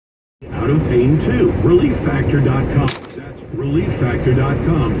Out of pain too. ReliefFactor.com. That's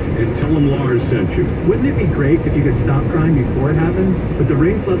ReliefFactor.com, and tell them Lars sent you. Wouldn't it be great if you could stop crime before it happens? With the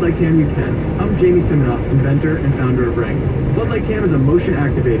Ring Floodlight Cam, you can. I'm Jamie Siminoff, inventor and founder of Ring. Floodlight Cam is a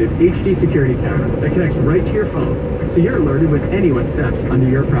motion-activated HD security camera that connects right to your phone, so you're alerted when anyone steps under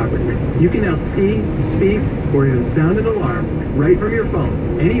your property. You can now see, speak, or even sound an alarm right from your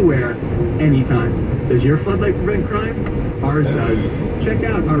phone, anywhere, anytime. Does your floodlight prevent crime? Ours does. Check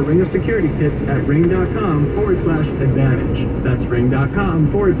out our Ring of Security kits at ring.com/advantage. That's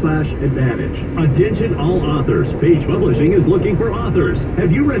ring.com/advantage. Attention all authors. Page Publishing is looking for authors.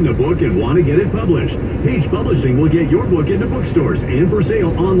 Have you written a book and want to get it published? Page Publishing will get your book into bookstores and for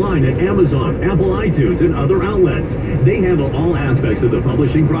sale online at Amazon, Apple iTunes, and other outlets. They handle all aspects of the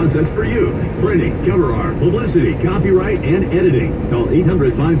publishing process for you. Printing, cover art, publicity, copyright, and editing. Call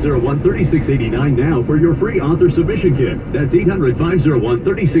 800-501-3689 now for your free author submission kit. That's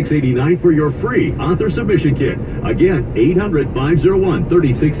 800-501-3689 for your free author submission kit. Again,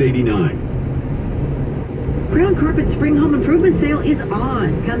 800-501-3689. Crown Carpet Spring Home Improvement Sale is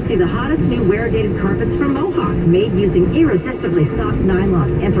on. Come see the hottest new variegated carpets from Mohawk, made using irresistibly soft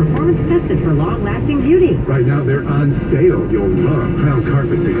nylon and performance-tested for long-lasting beauty. Right now, they're on sale. You'll love Crown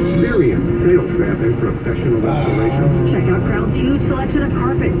Carpet's experienced sales staff and professional installation. Check out Crown's huge selection of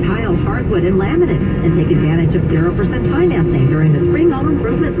carpet, tile, hardwood, and laminates, and take advantage of 0% financing during the Spring Home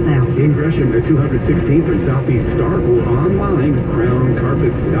Improvement Sale. In Gresham at 216th and Southeast Star or online,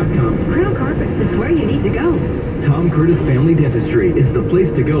 crowncarpets.com. Crown Carpets is where you need to go. Tom Curtis Family Dentistry is the place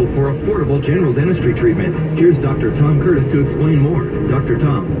to go for affordable general dentistry treatment. Here's Dr. Tom Curtis to explain more. Dr.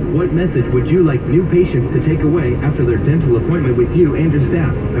 Tom, what message would you like new patients to take away after their dental appointment with you and your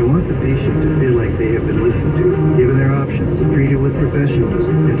staff? I want the patient to feel like they have been listened to, given their options, treated with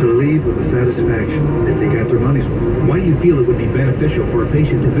professionalism, and to leave with the satisfaction that they got their money's worth. Why do you feel it would be beneficial for a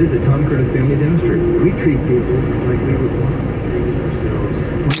patient to visit Tom Curtis Family Dentistry? We treat people like we would want to treat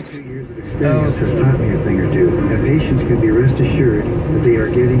ourselves. 22 years of experience has taught me a thing or two, and patients can be rest assured that they are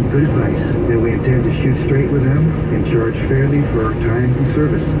getting good advice, and we intend to shoot straight with them and charge fairly for our time and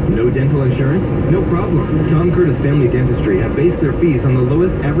service. No dental insurance? No problem. Tom Curtis Family Dentistry have based their fees on the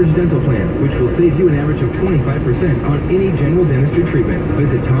lowest average dental plan, which will save you an average of 25% on any general dentistry treatment.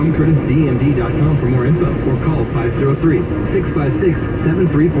 Visit TomCurtisDMD.com for more info or call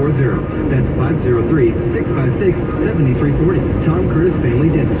 503-656-7340. That's 503-656-7340. Tom Curtis Family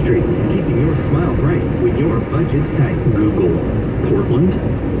Dentistry, keeping your smile bright when your budget's tight. Google Portland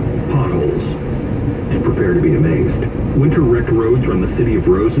potholes and prepare to be amazed. Winter wrecked roads run the city of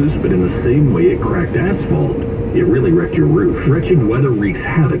roses, but in the same way it cracked asphalt. It really wrecked your roof. Wretched weather wreaks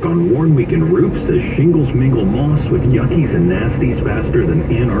havoc on worn weakened roofs as shingles mingle moss with yuckies and nasties faster than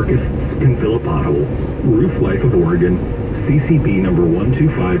anarchists can fill a pothole. Roof Life of Oregon, CCB number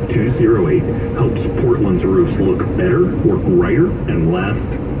 125208, helps Portland's roofs look better, work brighter, and last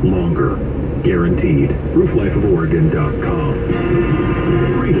longer. Guaranteed. RoofLifeOfOregon.com.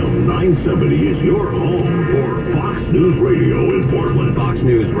 Freedom 970 is your home for Fox News Radio in Portland. Fox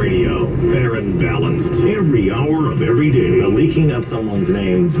News Radio, fair and balanced, every hour of every day. The leaking of someone's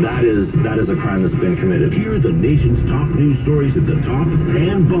name, that is a crime that's been committed. Hear the nation's top news stories at the top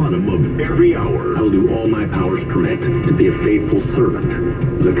and bottom of every hour. I will do all my powers permit to be a faithful servant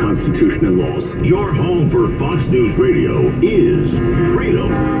of the Constitution and laws. Your home for Fox News Radio is Freedom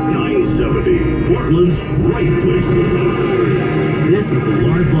 970, Portland's right place to talk. This is the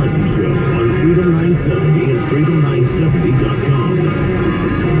Lars Larson Show on Freedom 970 and Freedom970.com.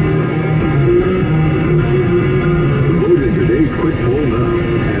 Vote in today's quick poll now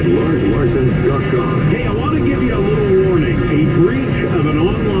at LarsLarson.com. Hey, I want to give you a little warning. A breach of an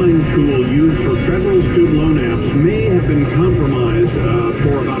online tool used for federal student loan apps may have been compromised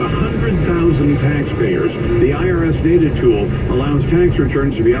for about 100,000 taxpayers. The IRS data tool allows tax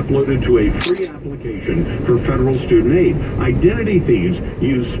returns to be uploaded to a free application for federal student aid. Identity thieves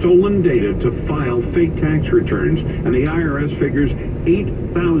use stolen data to file fake tax returns, and the IRS figures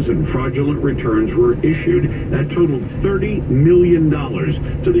 8,000 fraudulent returns were issued. That totaled $30 million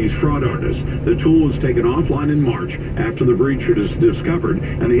to these fraud artists. The tool was taken offline in March after the breach was discovered,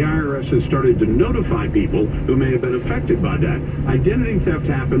 and the IRS has started to notify people who may have been affected by that. Identity theft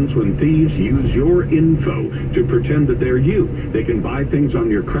happens when thieves use your info to pretend that they're you. They can buy things on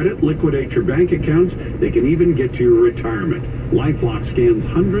your credit, liquidate your bank accounts, plans. They can even get to your retirement. LifeLock scans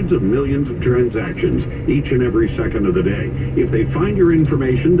hundreds of millions of transactions each and every second of the day. If they find your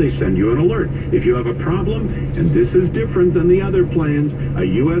information, they send you an alert. If you have a problem, and this is different than the other plans, a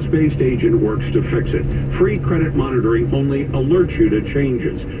U.S.-based agent works to fix it. Free credit monitoring only alerts you to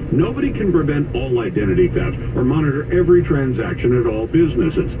changes. Nobody can prevent all identity theft or monitor every transaction at all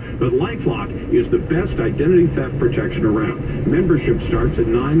businesses. But LifeLock is the best identity theft protection around. Membership starts at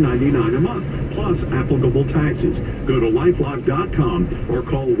 $9.99 a month, plus applicable taxes. Go to LifeLock.com or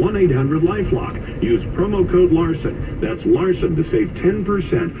call 1-800-LifeLock. Use promo code Larson. That's Larson to save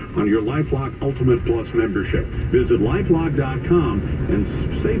 10% on your LifeLock Ultimate Plus membership. Visit LifeLock.com and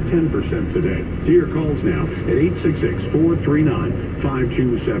save 10% today. See your calls now at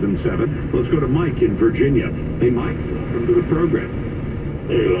 866-439-5277. Let's go to Mike in Virginia. Hey, Mike, welcome to the program.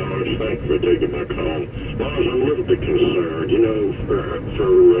 Hey, Lars, thanks for taking my call. Lars, I'm a little bit concerned. You know, for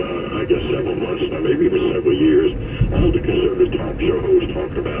I guess several months now, maybe even several years, all the conservative talk show hosts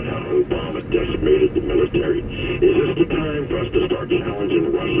talked about how Obama decimated the military. Is this the time for us to start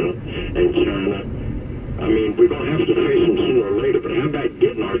challenging Russia and China? I mean, we're going to have to face them sooner or later, but how about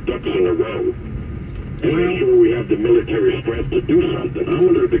getting our ducks in a row? And make sure we have the military strength to do something. I'm a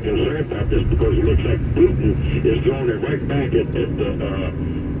little bit concerned about this because it looks like Putin is throwing it right back at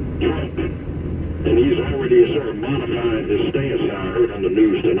Trump. And he's already sort of modifying his stance, I heard on the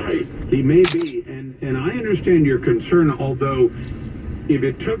news tonight. He may be, and I understand your concern, although if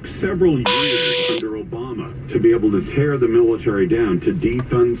it took several years under Obama to be able to tear the military down, to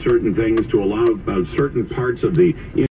defund certain things, to allow certain parts of the